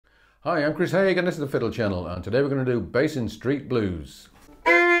Hi, I'm Chris Haigh and this is the Fiddle channel, and today we're going to do Basin Street Blues.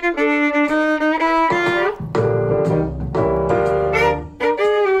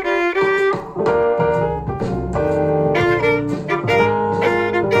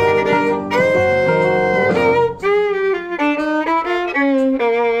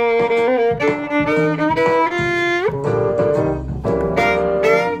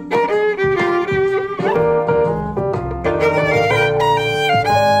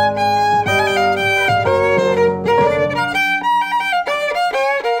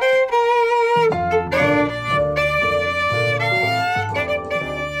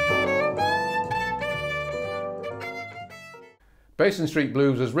 Basin Street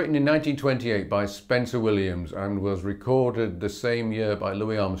Blues was written in 1928 by Spencer Williams and was recorded the same year by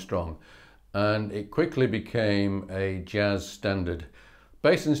Louis Armstrong, and it quickly became a jazz standard.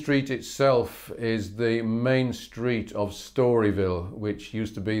 Basin Street itself is the main street of Storyville, which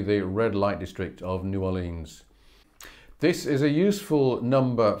used to be the red light district of New Orleans. This is a useful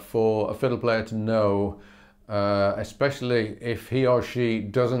number for a fiddle player to know, especially if he or she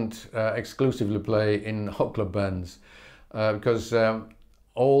doesn't exclusively play in hot club bands. Because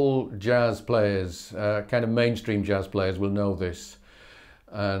all jazz players, kind of mainstream jazz players, will know this,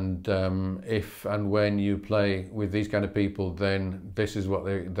 and if and when you play with these kind of people, then this is what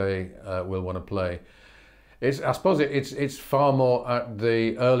they will want to play. I suppose it's far more at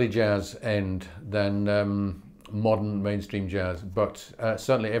the early jazz end than modern mainstream jazz, but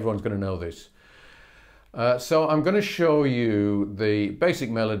certainly everyone's going to know this. So I'm going to show you the basic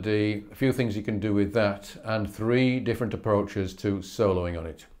melody, a few things you can do with that, and 3 different approaches to soloing on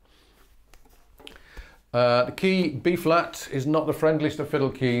it. The key B flat is not the friendliest of fiddle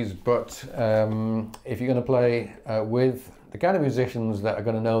keys, but if you're going to play with the kind of musicians that are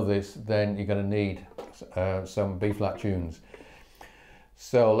going to know this, then you're going to need some B flat tunes.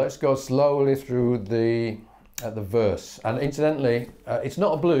 So let's go slowly through the verse, and incidentally it's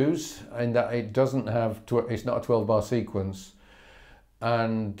not a blues in that it doesn't have it's not a 12-bar sequence,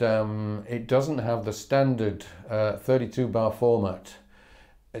 and it doesn't have the standard 32-bar format.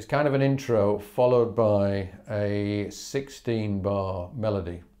 It's kind of an intro followed by a 16-bar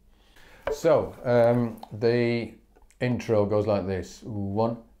melody. So the intro goes like this: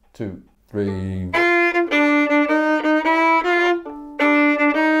 1, 2, 3.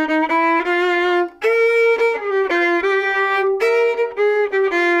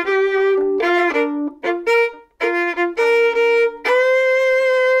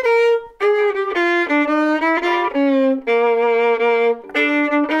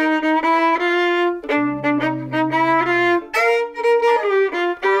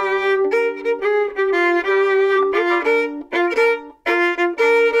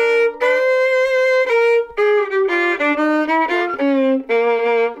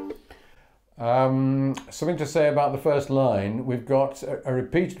 Something to say about the first line. We've got a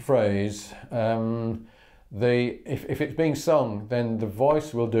repeated phrase. If it's being sung, then the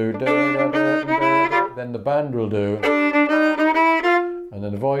voice will do da, da, da, da, then the band will do, and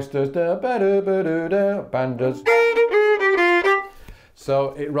then the voice does da, ba, da, ba, da, da, band does.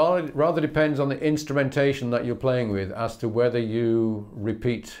 So it rather depends on the instrumentation that you're playing with as to whether you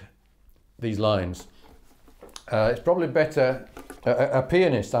repeat these lines. It's probably better. A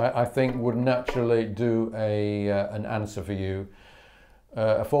pianist, I think, would naturally do an answer for you.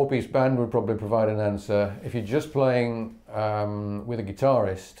 A 4-piece band would probably provide an answer. If you're just playing with a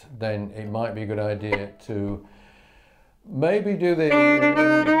guitarist, then it might be a good idea to maybe do the...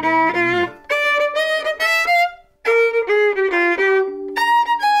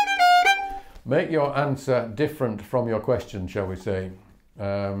 Make your answer different from your question, shall we say.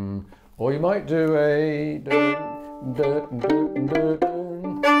 Or you might do a...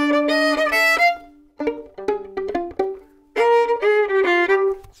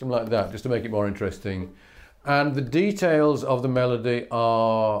 Something like that, just to make it more interesting. And the details of the melody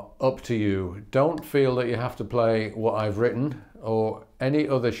are up to you. Don't feel that you have to play what I've written or any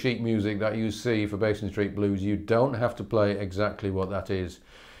other sheet music that you see for Basin Street Blues. You don't have to play exactly what that is.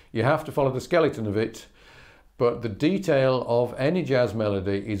 You have to follow the skeleton of it, but the detail of any jazz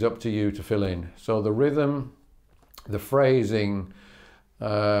melody is up to you to fill in. So the rhythm, the phrasing,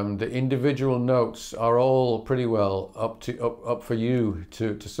 the individual notes are all pretty well up for you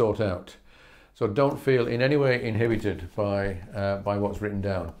to sort out. So don't feel in any way inhibited by what's written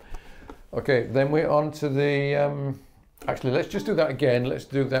down. Okay, then we're on to the... actually, let's just do that again. Let's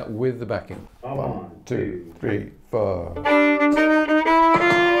do that with the backing. 1, 2, 3, 4.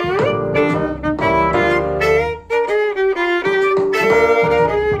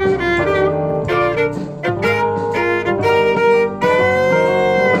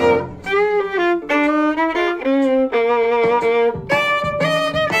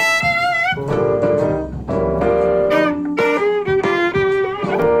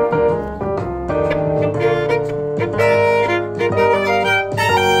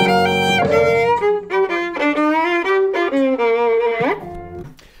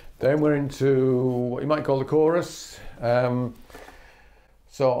 into what you might call the chorus. So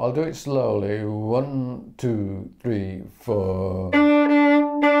I'll do it slowly. 1, 2, 3, 4.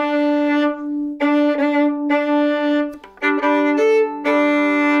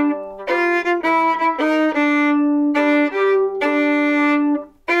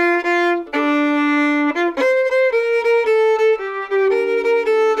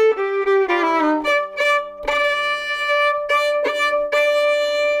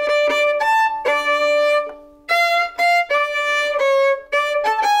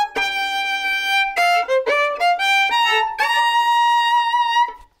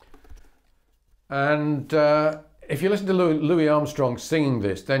 And if you listen to Louis Armstrong singing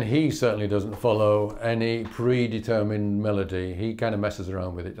this, then he certainly doesn't follow any predetermined melody. He kind of messes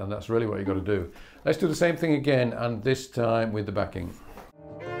around with it, and that's really what you've got to do. Let's do the same thing again, and this time with the backing.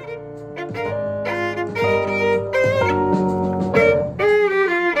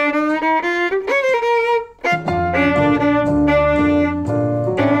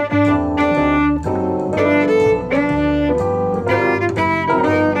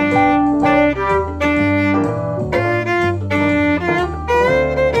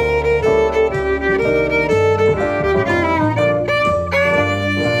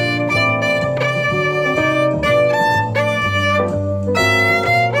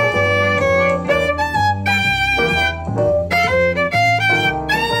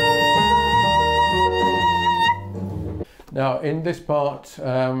 Now in this part,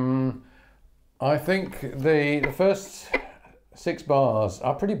 I think the first 6 bars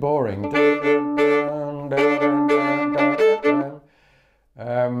are pretty boring.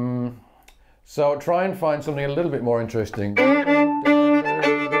 So try and find something a little bit more interesting. I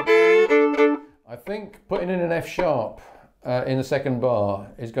think putting in an F sharp in the second bar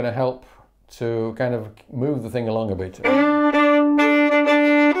is going to help to kind of move the thing along a bit.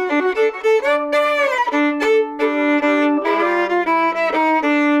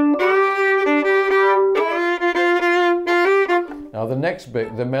 Now the next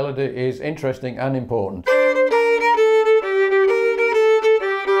bit, the melody is interesting and important.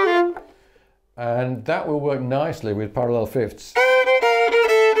 And that will work nicely with parallel fifths.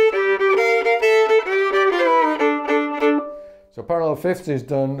 So parallel fifths is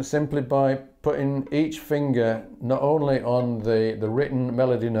done simply by putting each finger not only on the written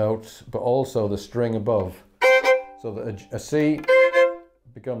melody note, but also the string above. So that a C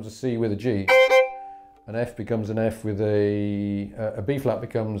becomes a C with a G. An F becomes an F with a B flat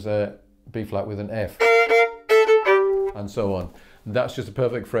becomes a B flat with an F, and so on. That's just a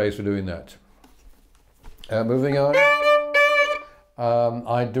perfect phrase for doing that. Moving on,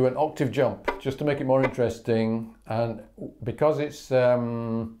 I do an octave jump just to make it more interesting, and because it's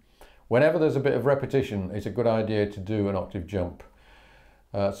whenever there's a bit of repetition, it's a good idea to do an octave jump.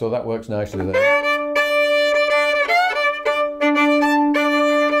 So that works nicely there.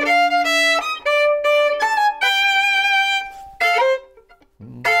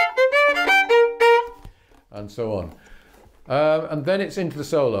 And so on. And then it's into the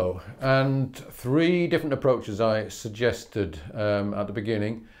solo, and 3 different approaches I suggested at the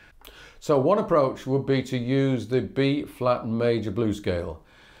beginning. So one approach would be to use the B flat major blues scale,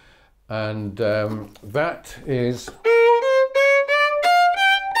 and that is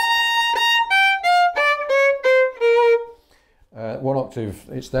one octave.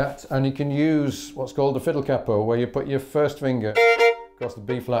 It's that, and you can use what's called the fiddle capo, where you put your first finger across the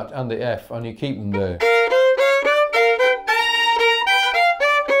B flat and the F, and you keep them there.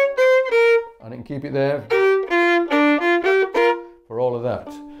 And it can keep it there for all of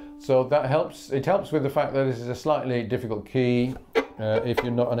that. So that helps. It helps with the fact that this is a slightly difficult key if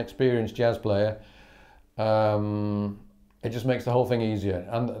you're not an experienced jazz player. It just makes the whole thing easier.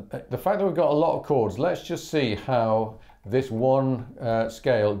 And the fact that we've got a lot of chords, let's just see how this one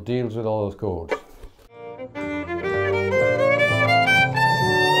scale deals with all those chords.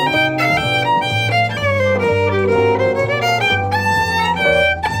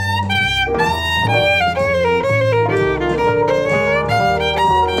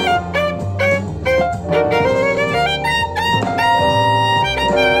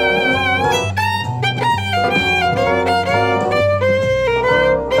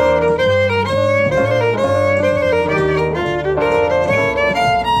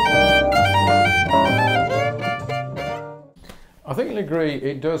 I think you'll agree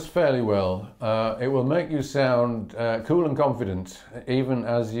it does fairly well. It will make you sound cool and confident even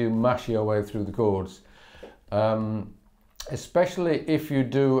as you mash your way through the chords. Especially if you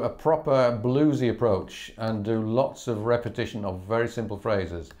do a proper bluesy approach and do lots of repetition of very simple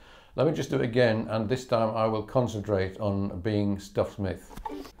phrases. Let me just do it again, and this time I will concentrate on being Stuff Smith.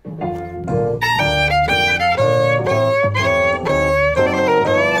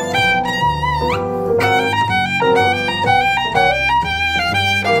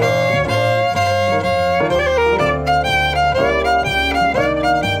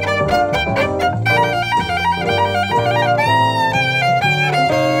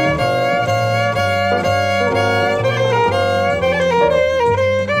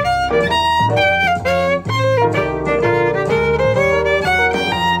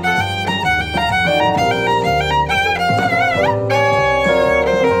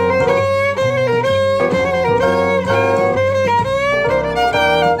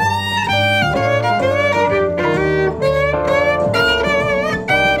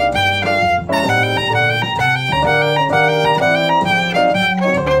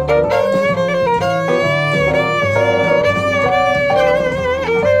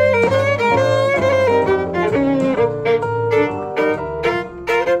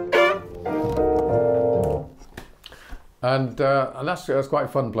 And that's quite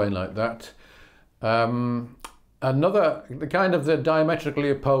fun playing like that. The kind of the diametrically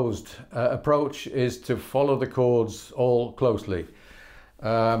opposed approach is to follow the chords all closely,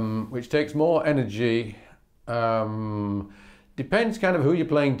 which takes more energy. Depends kind of who you're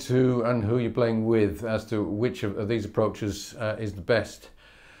playing to and who you're playing with as to which of these approaches is the best.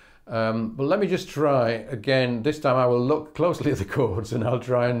 But let me just try again. This time I will look closely at the chords and I'll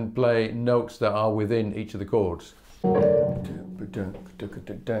try and play notes that are within each of the chords.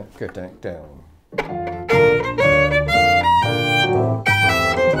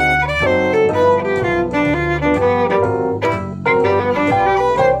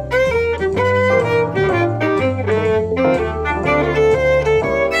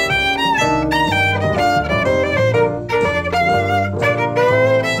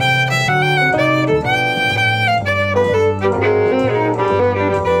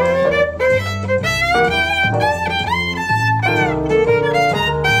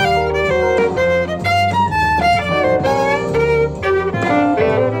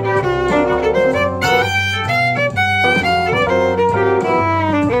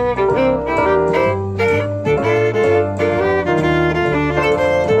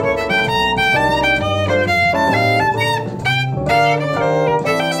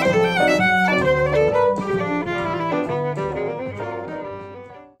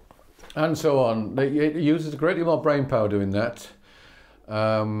 And so on. It uses a great deal more brain power doing that.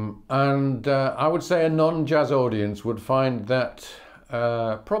 I would say a non-jazz audience would find that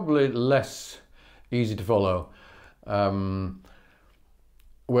probably less easy to follow.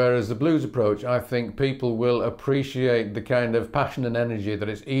 Whereas the blues approach, I think people will appreciate the kind of passion and energy that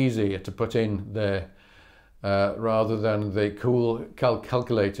it's easier to put in there rather than the cool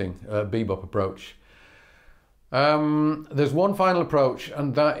calculating bebop approach. There's one final approach,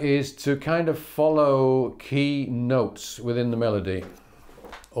 and that is to kind of follow key notes within the melody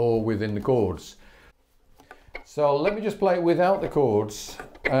or within the chords. So let me just play it without the chords,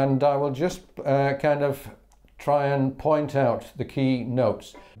 and I will just kind of try and point out the key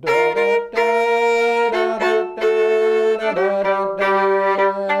notes.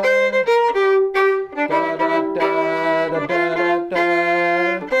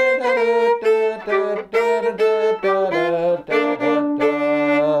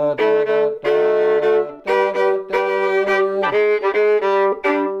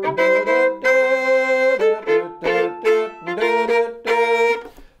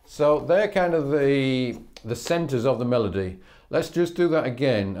 So they're kind of the centers of the melody. Let's just do that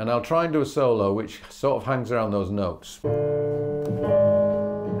again, and I'll try and do a solo which sort of hangs around those notes.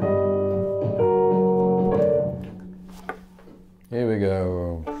 Here we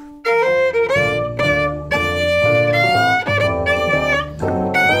go.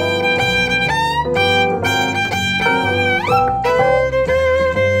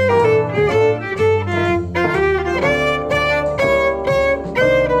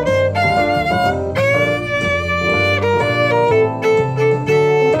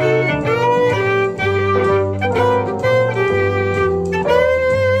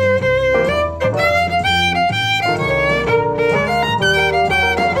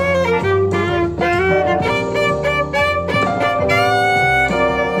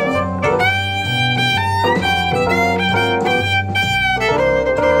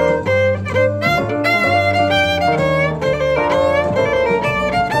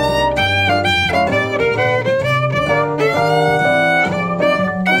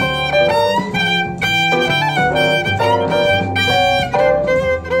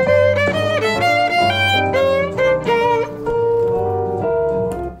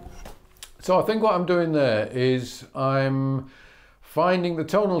 So I think what I'm doing there is I'm finding the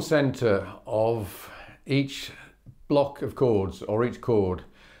tonal center of each block of chords or each chord,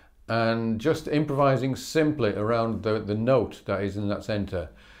 and just improvising simply around the note that is in that center.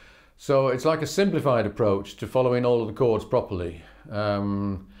 So it's like a simplified approach to following all of the chords properly.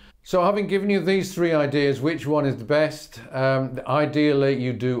 So having given you these three ideas, which one is the best? Ideally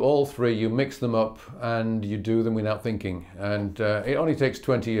you do all three, you mix them up and you do them without thinking, and it only takes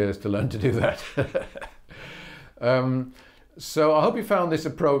 20 years to learn to do that. So I hope you found this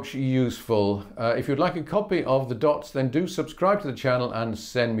approach useful. If you'd like a copy of the dots, then do subscribe to the channel and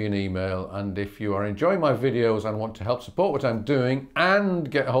send me an email. And if you are enjoying my videos and want to help support what I'm doing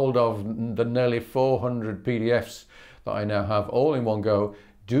and get hold of the nearly 400 PDFs that I now have all in one go,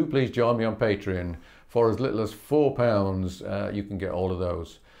 do please join me on Patreon. For as little as £4 you can get all of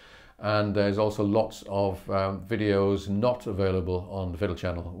those. And there's also lots of videos not available on the Fiddle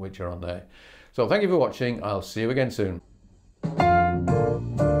channel which are on there. So thank you for watching. I'll see you again soon.